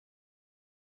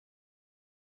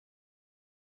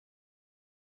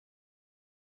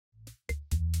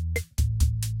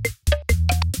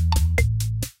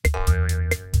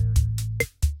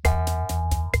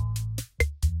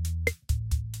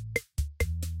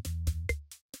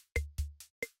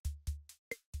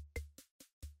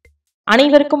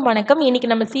அனைவருக்கும் வணக்கம். இன்னைக்கு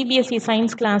நம்ம CBSE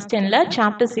science class 10ல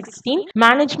chapter 16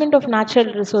 management of natural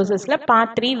ரிசோர்சஸ்ல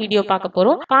part 3 video பார்க்க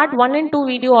போறோம். பார்ட் 1 and 2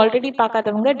 வீடியோ ஆல்ரெடி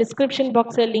பார்க்காதவங்க டிஸ்கிரிப்ஷன்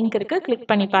பாக்ஸ்ல லிங்க் இருக்கு, கிளிக்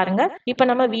பண்ணி பாருங்க. இப்போ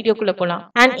நம்ம வீடியோக்குள்ள போலாம்.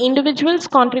 An individual's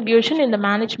contribution in the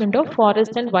management of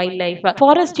forest and wildlife.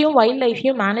 ஃபாரஸ்டையும் wild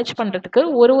லைஃபையும் manage பண்றதுக்கு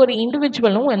ஒரு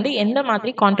இண்டிவிஜுவலும் எந்த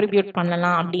மாதிரி கான்ட்ரிபியூட்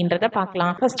பண்ணலாம் அப்படின்றத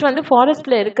பார்க்கலாம். ஃபர்ஸ்ட்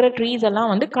ஃபாரஸ்ட்ல இருக்கிற ட்ரீஸ்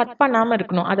எல்லாம் கட் பண்ணாம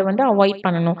இருக்கணும், அதை அவாய்ட்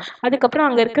பண்ணணும். அதுக்கப்புறம்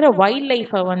அங்க இருக்கிற வைல்ட்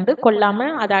லைஃபை கொல்லாம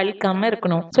அதை அழிக்காம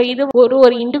இருக்கணும். சோ இது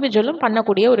ஒரு இண்டிவிஜுவலும்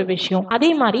பண்ணக்கூடிய ஒரு விஷயம். அதே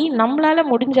மாதிரி நம்மளால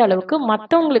முடிஞ்ச அளவுக்கு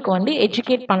மத்தவங்களுக்கு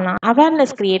எஜுகேட் பண்ணலாம்,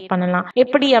 அவேர்னஸ் கிரியேட் பண்ணலாம்.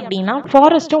 எப்படி அப்படின்னா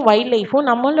ஃபாரஸ்டும் வைல்ட் லைஃபும்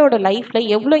நம்மளோட லைஃப்ல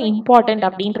எவ்வளவு இம்பார்ட்டன்ட்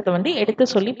அப்படின்றத எடுத்து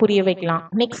சொல்லி புரிய வைக்கலாம்.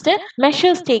 Next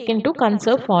measures taken to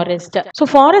conserve forest. So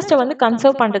ஃபாரஸ்ட்டை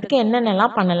conserve பண்றதுக்கு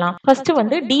என்னென்னலாம் பண்ணலாம்? ஃபர்ஸ்ட்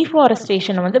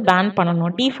டீஃபாரஸ்டேஷனை பேன்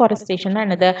பண்ணணும். டீஃபாரஸ்டேஷன்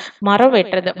என்னது? மரம்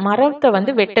வெட்டுறது.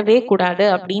 மரத்தை வெட்டவே கூடாது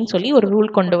அப்படின்னு சொல்லி ஒரு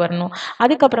ரூல் கொண்டு வரணும்.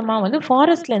 அதுக்கப்புறமா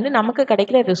ஃபாரஸ்ட்ல இருந்து நமக்கு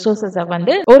கிடைக்கிற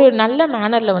ரிசோர்சஸை ஒரு நல்ல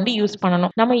மேனர்ல யூஸ்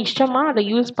பண்ணணும். நம்ம இஷ்டமா அதை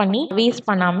யூஸ் பண்ணி வேஸ்ட்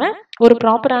பண்ணாம ஒரு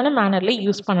ப்ராப்பரான மேனர்ல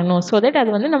யூஸ் பண்ணணும். ஸோ தட்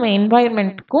அது நம்ம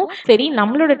என்வாயர்மெண்ட்டுக்கும் சரி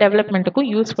நம்மளோட டெவலப்மெண்ட்டுக்கும்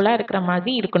யூஸ்ஃபுல்லா இருக்கிற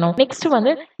மாதிரி இருக்கணும். நெக்ஸ்ட்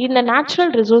இந்த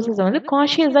நேச்சுரல் ரிசோர்சஸை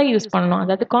கான்ஷியஸா யூஸ் பண்ணணும்.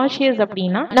 அதாவது கான்ஷியஸ்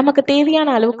அப்படின்னா நமக்கு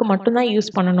தேவையான அளவுக்கு மட்டும்தான்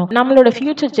யூஸ் பண்ணணும். நம்மளோட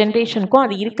ஃபியூச்சர் ஜென்ரேஷனுக்கும்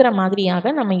அது இருக்கிற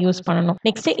மாதிரியாக நம்ம யூஸ் பண்ணணும்.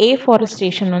 நெக்ஸ்ட்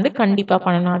ஏஃபாரஸ்டேஷன் கண்டிப்பா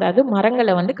பண்ணணும். அதாவது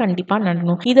மரங்களை கண்டிப்பா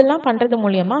நடணும். இதெல்லாம் பண்றது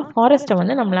மூலியமா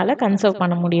ஃபாரஸ்ட்டை நம்மளால கன்சர்வ்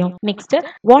பண்ண முடியும். Next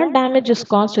what damage is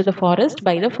cost to the forest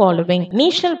by the following.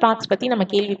 National parks பத்தி நம்ம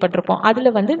கேள்விப்பட்டிருப்போம். அதுல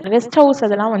ரெஸ்ட் ஹவுஸ்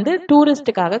அதெல்லாம்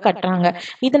டூரிஸ்டுக்காக கட்டுறாங்க.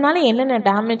 இதனால என்னென்ன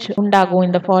டேமேஜ் உண்டாகும்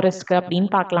இந்த ஃபாரஸ்ட்க்கு அப்படின்னு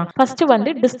பார்க்கலாம். First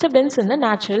disturbance in the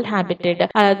natural habitat.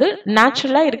 அதாவது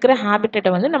நேச்சுரலா இருக்கிற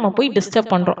ஹேபிட்டட்டை நம்ம போய்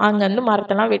டிஸ்டர்ப் பண்றோம். அங்க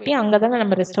மரத்தெல்லாம் வெட்டி அங்கதானே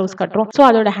நம்ம ரெஸ்ட் ஹவுஸ் கட்டுறோம். ஸோ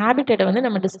அதோட ஹேபிட்டட்டை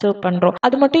நம்ம டிஸ்டர்ப் பண்றோம்.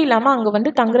 அது மட்டும் இல்லாம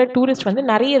அங்க தங்குற டூரிஸ்ட்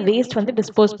நிறைய வேஸ்ட்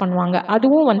டிஸ்போஸ் பண்ணுவாங்க.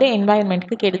 அதுவும்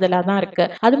என்வாயர்மெண்ட்க்கு கெடுதலா தான் இருக்கு.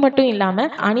 அது மட்டும் இல்லாம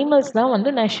அனிமல்ஸ்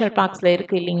தான் நேஷனல் பார்க்ஸ்ல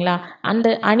இருக்கு இல்லீங்களா, அந்த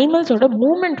அனிமல்ஸோட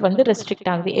மூவ்மெண்ட் ரெஸ்ட்ரிக்ட்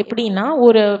ஆகுது. எப்படின்னா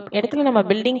ஒரு இடத்துல நம்ம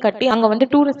பில்டிங் கட்டி அங்க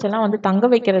டூரிஸ்ட் எல்லாம் தங்க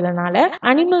வைக்கிறதுனால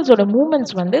அனிமல்ஸோட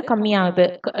மூவ்மெண்ட்ஸ் கம்மியாகுது,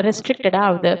 ரெஸ்ட்ரிக்டடா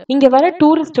ஆகுது. இங்க வர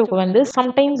டூரிஸ்டுக்கு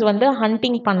சம்டைம்ஸ்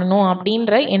ஹண்டிங் பண்ணணும்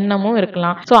அப்படின்ற எண்ணமும்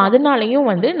இருக்கலாம். சோ அதனாலயும்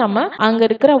நம்ம அங்க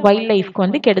இருக்கிற வைல்ட்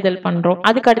லைஃப்க்கு கெடுதல் பண்றோம்.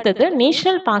 அதுக்கு அடுத்தது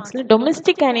நேஷனல் பார்க்ஸ்ல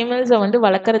டொமஸ்டிக் அனிமல்ஸ்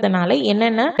வளர்க்கறதுனால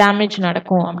என்னென்ன டேமேஜ்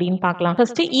நடக்கும் அப்படின்னு பார்க்கலாம்.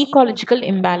 First ecological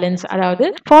imbalance. அதாவது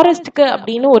ஃபாரஸ்ட்க்கு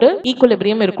அப்படின்னு ஒரு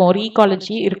ஈக்குலிபிரியம் இருக்கும், ஒரு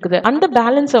ஈகாலஜி இருக்குது. அந்த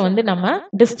பேலன்ஸை நம்ம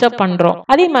டிஸ்டர்ப் பண்றோம்.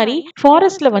 அதே மாதிரி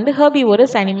ஃபாரஸ்ட்ல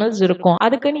ஹெர்பிவோரஸ் அனிமல்ஸ் இருக்கும்.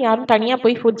 அதுக்குன்னு யாரும் தனியா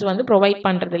போய் ஃபுட்ஸ் ப்ரொவைட்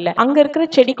பண்றது இல்ல. அங்க இருக்கிற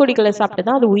செடி கொடிகளை சாப்பிட்டு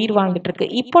தான் அது உயிர் வாழ்ந்துட்டு இருக்கு.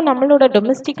 இப்போ நம்மளோட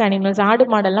டொமஸ்டிக் அனிமல்ஸ் ஆடு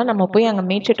மாடெல்லாம் நம்ம போய் அங்க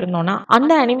மேய்ச்சிட்டு இருந்தோம்னா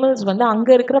அந்த அனிமல்ஸ் அங்க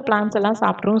இருக்கிற பிளான்ஸ் எல்லாம்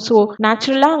சாப்பிட்றோம். ஸோ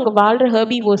நேச்சுரலா அங்க வாழ்ற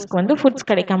ஹெர்பிவோர்ஸ்க்கு ஃபுட்ஸ்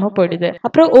கிடைக்காம போயிடுது.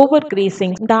 அப்புறம் ஓவர்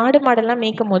கிரேசிங். இந்த ஆடு மாடெல்லாம்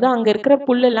மேய்க்கும் போது அங்க இருக்கிற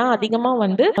புல்லெல்லாம் அதிகமா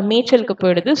மேய்ச்சலுக்கு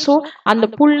போயிடுது. சோ அந்த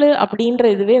புல்லு அப்படின்ற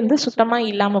இதுவே சுத்தமா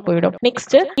இல்லாம போயிடும்.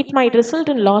 Next it might result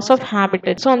in laws of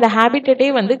habitat. So அந்த ஹேபிட்டட்டே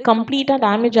கம்ப்ளீட்டா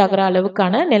டேமேஜ் ஆகிற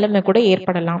அளவுக்கான நிலைமை கூட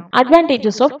ஏற்படலாம்.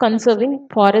 Advantages of conserving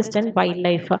forest and wild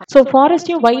life. So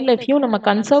ஃபாரஸ்டையும் wild லைஃபையும் நம்ம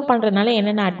கன்சர்வ் பண்றதுனால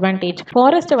என்னென்ன அட்வான்டேஜ்?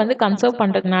 ஃபாரஸ்ட்டை கன்சர்வ்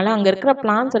பண்றதுனால அங்க இருக்கிற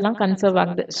பிளான்ஸ் எல்லாம் கன்சர்வ்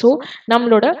ஆகுது. சோ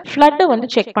நம்மளோட ஃப்ளட்டை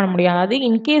செக் பண்ண முடியாது. அது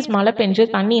இன்கேஸ் மழை பெஞ்சு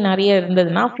தண்ணி நிறைய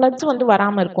இருந்ததுன்னா ஃப்ளட்ஸ்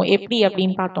வராம இருக்கும். எப்படி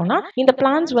அப்படின்னு பார்த்தோம்னா இந்த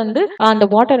பிளான்ஸ் அந்த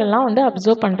வாட்டர் எல்லாம்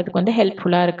அப்சர்வ் பண்றதுக்கு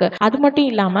ஹெல்ப்ஃபுல்லா இருக்கு. அது மட்டும்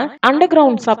இல்லாம அண்டர்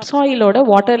கிரவுண்ட் சப்சாயிலோட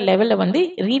வாட்டர் லெவலை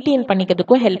ரீடைன்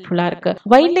பண்ணிக்கிறதுக்கும் ஹெல்ப்ஃபுல்லா இருக்கு.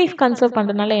 வைல்ட் லைஃப் கன்சர்வ்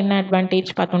பண்றதுனால என்ன அட்வான்டேஜ்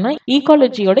பார்த்தோம்னா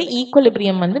ஈகாலஜியோட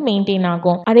ஈக்குலிபிரியம் மெயின்டைன்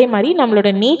ஆகும். அதே மாதிரி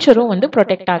நம்மளோட நேச்சரும்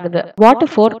ப்ரொடெக்ட் ஆகுது.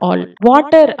 Water for all.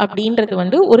 வாட்டர்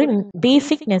அப்படின்றது ஒரு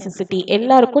பேசிக் நெசசிட்டி,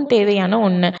 எல்லாருக்கும் தேவையான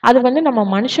ஒண்ணு. அது நம்ம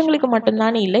மனுஷங்களுக்கு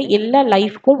மட்டும்தானே இல்ல, எல்லா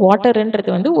லைஃப்க்கும்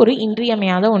வாட்டர்ன்றது ஒரு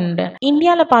இன்றியமையாத ஒன்று.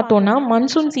 இந்தியால பார்த்தோம்னா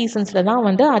மன்சூன் சீசன்ஸ்ல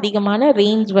தான் அதிகமான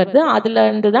ரெயின்ஸ் வருது. அதுல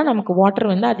இருந்து தான் நமக்கு வாட்டர்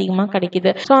அதிகமா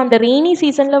கிடைக்குது. ஸோ அந்த ரெய்னி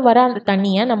சீசன்ல வர அந்த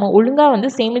தண்ணியை நம்ம ஒழுங்கா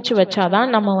சேமிச்சு வச்சாதான்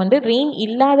நம்ம ரெயின்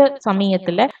இல்லாத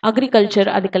சமயத்துல அக்ரிகல்ச்சர்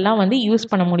அதுக்கெல்லாம் யூஸ்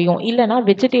பண்ண முடியும். இல்லைன்னா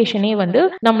வெஜிடேஷனே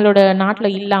நம்மளோட நாட்டுல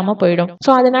இல்லாம போயிடும்.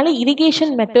 ஸோ அதனால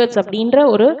இரிகேஷன் மெத்தட்ஸ் அப்படின்ற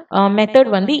ஒரு மெத்தட்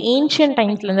ஏன்ஷியன்ட்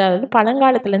டைம்ஸ்ல இருந்து, அதாவது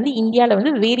பழங்காலத்துல இருந்து இந்தியால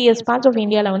வேரியஸ் பார்ட்ஸ் ஆஃப்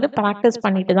இந்தியால பிராக்டிஸ்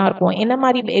பண்ணிட்டு தான் இருக்கும். என்ன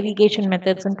மாதிரி இரிகேஷன்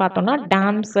மெத்தட்ஸ் பார்த்தோம்னா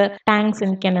டேம்ஸ், டேங்க்ஸ்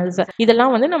அண்ட் கெனல்ஸ்,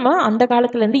 இதெல்லாம் நம்ம அந்த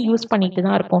காலத்துல இருந்து யூஸ் பண்ணிட்டு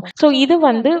தான் இருக்கும். ஸோ இது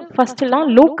ஃபர்ஸ்ட் எல்லாம்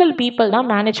லோக்கல் பீப்புள் தான்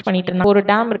மேனேஜ் பண்ணிட்டு இருந்தாங்க. ஒரு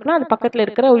டேம் இருக்குன்னா அது பக்கத்துல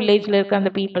இருக்கிற வில்லேஜ்ல இருக்கிற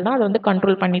அந்த பீப்புள் தான் அதை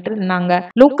கண்ட்ரோல் பண்ணிட்டு இருந்தாங்க.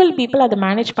 லோக்கல் பீப்புள் அதை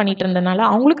மேனேஜ் பண்ணிட்டு இருந்தனால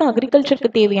அவங்களுக்கு அக்ரிகல்ச்சருக்கு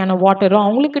தேவையான வாட்டரும்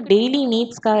அவங்களுக்கு டெய்லி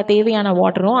நீட்ஸ்க்காக தேவையான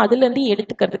வாட்டரும் அதுல இருந்து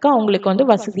எடுத்துக்கிறதுக்கு அவங்களுக்கு வந்து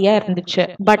வசதியா இருந்துச்சு.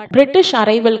 பட் பிரிட்டிஷ்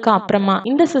அரைவலுக்கு அப்புறமா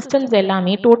இந்த சிஸ்டம்ஸ்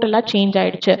எல்லாமே டோட்டலா சேஞ்ச்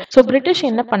ஆயிடுச்சு. ஸோ பிரிட்டிஷ்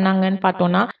என்ன பண்ணாங்கன்னு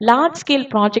பார்த்தோம்னா லார்ஜ் ஸ்கேல்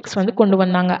ப்ராஜெக்ட்ஸ் வந்து கொண்டு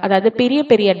வந்தாங்க. அதாவது பெரிய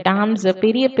பெரிய டேம்ஸ்,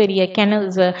 பெரிய பெரிய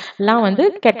கெனல்ஸ் எல்லாம் வந்து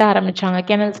கட்ட ஆரம்பிச்சாங்க.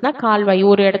 கெனல்ஸ்னா கால்வாய்,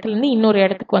 ஒரு இடத்துல இருந்து இன்னொரு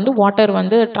இடத்துக்கு வந்து வாட்டர்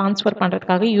வந்து டிரான்ஸ்ஃபர்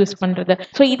பண்றதுக்காக யூஸ் பண்றது.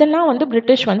 ஸோ இதெல்லாம் வந்து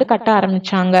பிரிட்டிஷ் வந்து கட்ட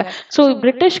ஆரம்பிச்சாங்க. ஸோ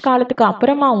பிரிட்டிஷ் காலத்துக்கு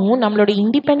அப்புறமாவும் நம்மளோட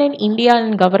இண்டிபெண்டன்ட் இந்தியன்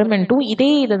கவர்மெண்ட்டும் இதே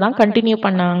இதை தான் கண்டினியூ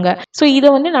பண்ணாங்க. ஸோ இதை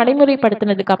வந்து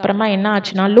நடைமுறைப்படுத்தினதுக்கு அப்புறமா என்ன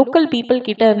ஆச்சுன்னா லோக்கல் பீப்புள்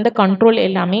கிட்ட இருந்த கண்ட்ரோல்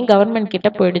எல்லாமே கவர்மெண்ட் கிட்ட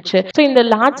போயிடுச்சு. ஸோ இந்த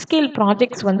லார்ஜ் ஸ்கேல்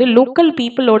ப்ராஜெக்ட்ஸ் வந்து லோக்கல்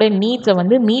பீப்புளோட நீட்ஸை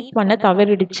வந்து மீட் பண்ண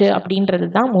தவறிடுச்சு அப்படின்றது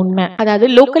தான் உண்மை. அதாவது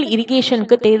லோக்கல்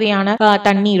இரிகேஷனுக்கு தேவையான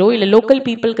தண்ணீரோ இல்ல லோக்கல்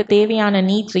பீப்புளுக்கு தேவையான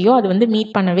நீட்ஸையோ அது வந்து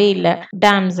மீட் பண்ணவே இல்லை.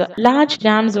 டேம்ஸ், லார்ஜ்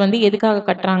டேம்ஸ் வந்து எதுக்காக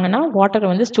கட்டுறாங்கன்னா வாட்டர்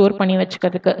வந்து ஸ்டோர் பண்ணி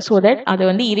வச்சுக்கிறதுக்கு. ஸோ தட் அது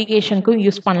வந்து இரிகேஷனுக்கும்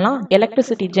யூஸ் பண்ணலாம்,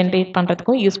 எலக்ட்ரிசிட்டி ஜென்ரேட்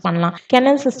பண்றதுக்கும் யூஸ் பண்ணலாம்.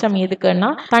 கெனல் சிஸ்டம் எதுக்குன்னா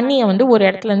தண்ணியை வந்து ஒரு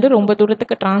இடத்துல இருந்து ரொம்ப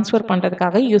தூரத்துக்கு டிரான்ஸ்ஃபர்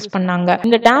பண்றதுக்காக யூஸ் பண்ணாங்க.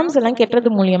 இந்த டேம்ஸ் எல்லாம்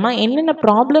கெட்டுறது மூலியமா என்னென்ன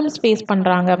ப்ராப்ளம்ஸ் ஃபேஸ்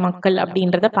பண்றாங்க மக்கள்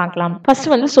அப்படின்றத பார்க்கலாம். ஃபர்ஸ்ட்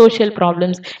வந்து சோஷியல்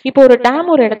ப்ராப்ளம்ஸ். இப்போ ஒரு டேம்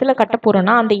ஒரு இடத்துல கட்ட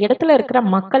போறோம்னா அந்த இடத்துல இருக்கிற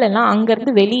மக்கள் எல்லாம்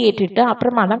அங்கிருந்து வெளியேற்றிட்டு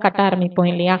அப்புறமா தான் கட்ட ஆரம்பிப்போம்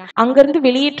இல்லையா? அங்கிருந்து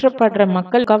வெளியேற்றப்படுற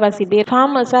மக்கள் முக்காவாசி பேர்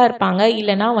ஃபார்மர்ஸா இருப்பாங்க,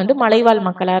 இல்லைன்னா வந்து மலைவாழ்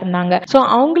மக்களா இருந்தாங்க. ஸோ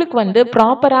அவங்களுக்கு வந்து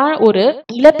ப்ராப்பரா ஒரு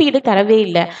இழப்பீடு தரவே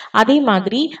இல்லை. அதே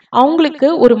மாதிரி அவங்களுக்கு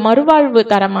ஒரு மறுவாழ்வு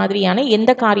தர மாதிரியான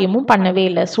எந்த காரியமும் பண்ணவே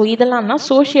இல்லை. ஸோ இதெல்லாம் தான்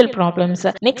சோஷியல் ப்ராப்ளம்ஸ்.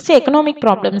 நெக்ஸ்ட் எக்கனாமிக்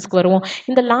ப்ராப்ளம்ஸ்க்கு வருவோம்.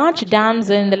 இந்த லார்ஜ்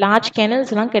டேம்ஸ், இந்த லார்ஜ்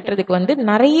கெனல்ஸ் எல்லாம் கட்டுறதுக்கு வந்து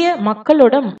நிறைய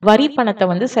மக்களோட வரி பணத்தை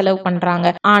வந்து செலவு பண்றாங்க.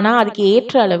 ஆனா அதுக்கு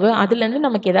ஏற்ற அளவு அதுல இருந்து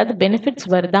நமக்கு ஏதாவது பெனிஃபிட்ஸ்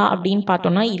வருதா அப்படின்னு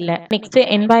பார்த்தோம்னா இல்ல. Next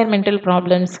environmental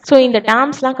problems. ஸோ இந்த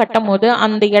டேம்ஸ் எல்லாம் கட்டும் போது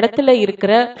அந்த இடத்துல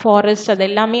இருக்கிற ஃபாரஸ்ட் அது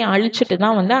எல்லாமே அழிச்சிட்டு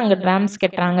தான் வந்து அங்க டேம்ஸ்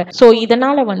கட்டுறாங்க. ஸோ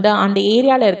இதனால வந்து அந்த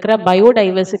ஏரியால இருக்கிற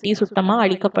பயோடைவர்சிட்டி சுத்தமா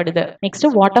அழிக்கப்படுது. Next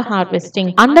water harvesting.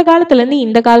 அந்த காலத்துல இருந்து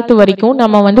இந்த காலத்து வரைக்கும்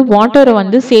நம்ம வந்து வாட்டரை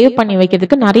வந்து சேவ் பண்ணி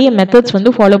வைக்கிறதுக்கு நிறைய மெத்தட்ஸ்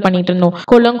வந்து ஃபாலோ பண்ணிட்டு இருந்தோம்.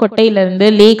 குளம் கொட்டையில இருந்து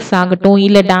லேக்ஸ் ஆகட்டும்,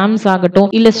 இல்ல டேம்ஸ் ஆகட்டும்,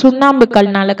 இல்ல சுண்ணாம்பு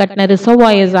கல்னால கட்டின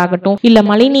ரிசர்வாயர்ஸ் ஆகட்டும், இல்ல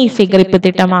மழைநீர் சேகரிப்பு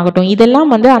திட்டம் ஆகட்டும்,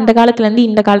 இதெல்லாம் வந்து அந்த காலத்துல இருந்து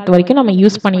இந்த காலத்து வரைக்கும் நம்ம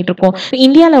யூஸ் பண்ணிட்டு இருக்கோம்.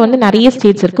 இந்தியால வந்து நிறைய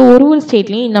ஸ்டேட்ஸ் இருக்கு. ஒரு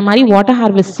ஸ்டேட்லயும் இந்த மாதிரி வாட்டர்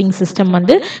ஹார்வெஸ்டிங் சிஸ்டம்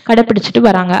வந்து கடைபிடிச்சிட்டு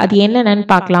வராங்க. அது என்னன்னு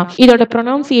பார்க்கலாம். இதோட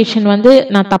ப்ரொனவுன்சியேஷன் வந்து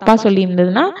நான் தப்பா சொல்லி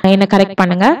இருந்ததுன்னா என்ன கரெக்ட்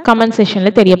பண்ணுங்க, கமெண்ட்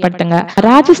செக்ஷன்ல தெரியப்படுத்துங்க.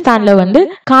 ராஜஸ்தான்ல வந்து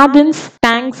கார்டன்ஸ்,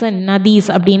 டேங்க்ஸ் அண்ட் நதீஸ்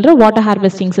அப்படின்ற வாட்டர்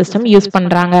ஹார்வெஸ்டிங் சிஸ்டம் யூஸ்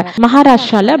பண்றாங்க.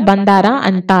 மகாராஷ்டிரால பந்தாரா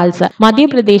அண்ட் தால்ஸ், மத்திய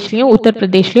பிரதேஷ்லயும்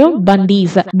உத்தரப்பிரதேஷ்லயும்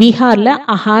பந்தீஸ், பீகார்ல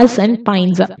அஹாஸ் அண்ட்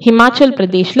பைன்ஸ், ஹிமாச்சல்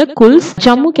பிரதேஷ்ல குல்ஸ்,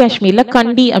 ஜம்மு காஷ்மீர்ல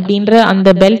கண்டி அப்படின்ற அந்த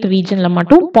பெல்ட் ரீஜன்ல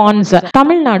மட்டும் பாண்ட்ஸ்,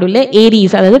 தமிழ்நாடுல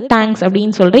ஏரிஸ் அதாவது டேங்க்ஸ்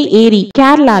அப்படின்னு சொல்ற ஏரி,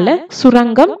 கேரளால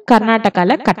சுரங்கம்,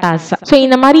 கர்நாடகால கட்டாஸ். சோ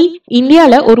இந்த மாதிரி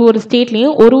இந்தியால ஒரு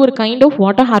ஸ்டேட்லயும் ஒரு kind of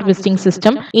water harvesting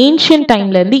system ancient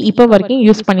டைம்ல இருந்து இப்ப வரைக்கும்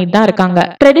யூஸ் பண்ணிட்டு தான் இருக்காங்க.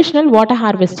 Traditional water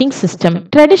harvesting system.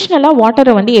 ட்ரெடிஷனலா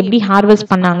வாட்டரை வந்து எப்படி ஹார்வெஸ்ட்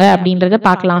பண்ணாங்க அப்படின்றத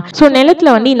பார்க்கலாம். சோ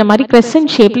நிலத்துல வந்து இந்த மாதிரி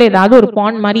கிரெசன்ட் ஷேப்ல ஏதாவது ஒரு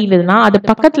பாண்ட் மாதிரி இருந்ததுன்னா அது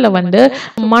பக்கத்துல வந்து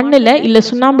மண்ணுல இல்ல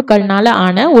சுண்ணாம்பு கல்னால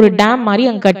ஆன ஒரு டேம் மாதிரி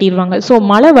அங்க கட்டிடுவாங்க. சோ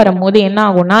மழை வரும்போது என்ன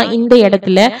ஆகும்னா இந்த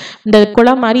இடத்துல இந்த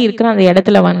குளம் மாதிரி இருக்கிற அந்த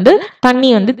இடத்துல வந்து தண்ணி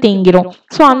வந்து தேங்கிரும்.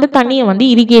 சோ அந்த தண்ணியை வந்து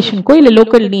இரிகேஷனுக்கோ இல்ல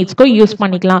லோக்கல் நீட்ஸ்க்கோ யூஸ்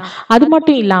பண்ணிக்கலாம். அது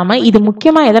மட்டும் இல்லாம இது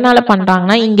முக்கியமா எதனால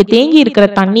பண்றாங்கன்னா இங்க தேங்கி இருக்கிற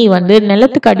தண்ணி வந்து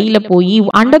நிலத்துக்கு அடியில போய்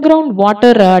அண்டர் கிரவுண்ட்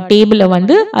வாட்டர் டேபிள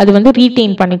வந்து அது வந்து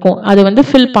ரீடெயின் பண்ணிக்கும், அது வந்து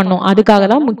ஃபில் பண்ணும். அதுக்காக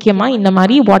தான் முக்கியமா இந்த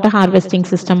மாதிரி வாட்டர் ஹார்வெஸ்டிங்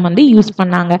சிஸ்டம் வந்து யூஸ்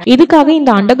பண்ணாங்க. இதுக்காக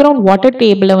இந்த அண்டர் கிரவுண்ட் வாட்டர்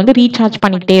டேபிள வந்து ரீசார்ஜ்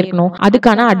பண்ணிக்கிட்டே இருக்கணும்.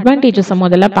 அதுக்கான அட்வான்டேஜஸ்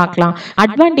முதல்ல பார்க்கலாம்.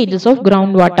 Advantages of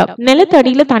ground water.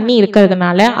 நிலத்தடியில தண்ணி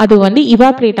இருக்கிறதுனால அது வந்து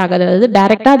இவாபரேட் ஆகாது, அதாவது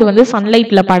டைரக்டா அது வந்து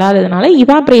சன்லைட்ல படாததுனால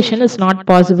இவாபரேஷன் இஸ் நாட்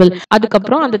பாசிபிள்.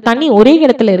 அதுக்கப்புறம் அந்த தண்ணி ஒரே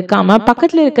இடத்துல இருக்காம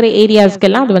பக்கத்துல இருக்கிற ஏரியாஸ்க்கு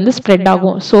எல்லாம் அது வந்து ஸ்ப்ரெட்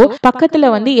ஆகும். சோ பக்கத்துல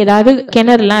வந்து ஏதாவது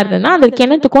கிணறு எல்லாம் இருந்ததுன்னா அந்த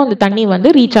கிணத்துக்கும் அந்த தண்ணி வந்து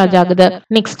ரீசார்ஜ் ஆகுது.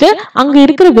 நெக்ஸ்ட் அங்க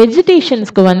இருக்கிற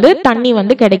வெஜிடேஷன்ஸ்க்கு வந்து தண்ணி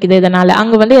வந்து கிடைக்குது. இதனால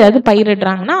அங்க வந்து ஏதாவது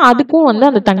பயிரிடுறாங்கன்னா அதுக்கும் வந்து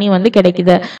அந்த தண்ணி வந்து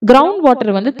கிடைக்குது. கிரவுண்ட்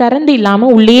வாட்டர் வந்து திறந்து இல்லாம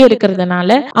உள்ளே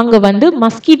இருக்கிறதுனால அங்க வந்து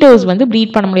மஸ்கிட்டோஸ் வந்து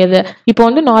ப்ரீட் பண்ண முடியாது. இப்போ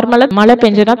வந்து நார்மலா மழை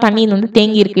பெஞ்சா தண்ணி வந்து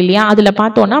தேங்கி இருக்கு இல்லையா, அதுல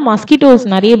பார்த்தோம்னா மஸ்கிட்டோஸ்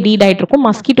நிறைய ப்ரீட் ஆயிட்டு இருக்கும்,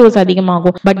 மஸ்கிட்டோஸ்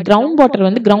அதிகமாகும். பட் கிரவுண்ட் வாட்டர்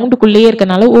வந்து கிரவுண்டுக்குள்ளேயே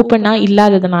இருக்கனால ஓப்பனா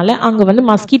இல்லாததுனால அங்க வந்து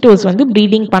மஸ்கிட்டோஸ் வந்து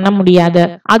ப்ரீடிங் பண்ண முடியாது.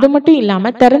 அது மட்டும்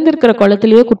இல்லாம திறந்திருக்கிற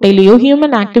குளத்திலேயோ குட்டையிலேயோ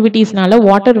ஹியூமன் ஆக்டிவிட்டிஸ்னால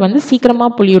வாட்டர் வந்து சீக்கிரமா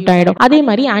பொல்யூட் ஆயிடும். அதே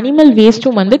மாதிரி அனிமல்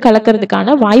வேஸ்டும் வந்து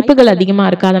கலக்கிறதுக்கான வாய்ப்புகள் அதிகமா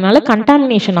இருக்கு, அதனால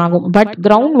கண்டாமினேஷன் ஆகும். பட்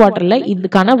கிரவுண்ட் வாட்டர்ல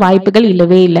இதுக்கான வாய்ப்புகள்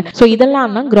இல்லவே இல்லை. சோ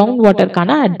இதெல்லாம் தான் கிரவுண்ட்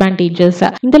வாட்டருக்கான அட்வான்டேஜஸ்.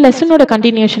 இந்த லெசனோட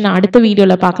கண்டினியூஷன் அடுத்த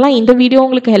வீடியோல பார்க்கலாம். இந்த வீடியோ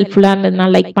உங்களுக்கு ஹெல்ப்ஃபுல்லா இருந்ததுன்னா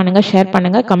லைக் பண்ணுங்க, ஷேர்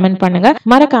பண்ணுங்க, கமெண்ட் பண்ணுங்க.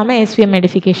 மறக்காம SVM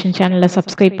எடுகேஷன் சேனலை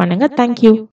சப்ஸ்கிரைப் பண்ணுங்க. தேங்க்யூ.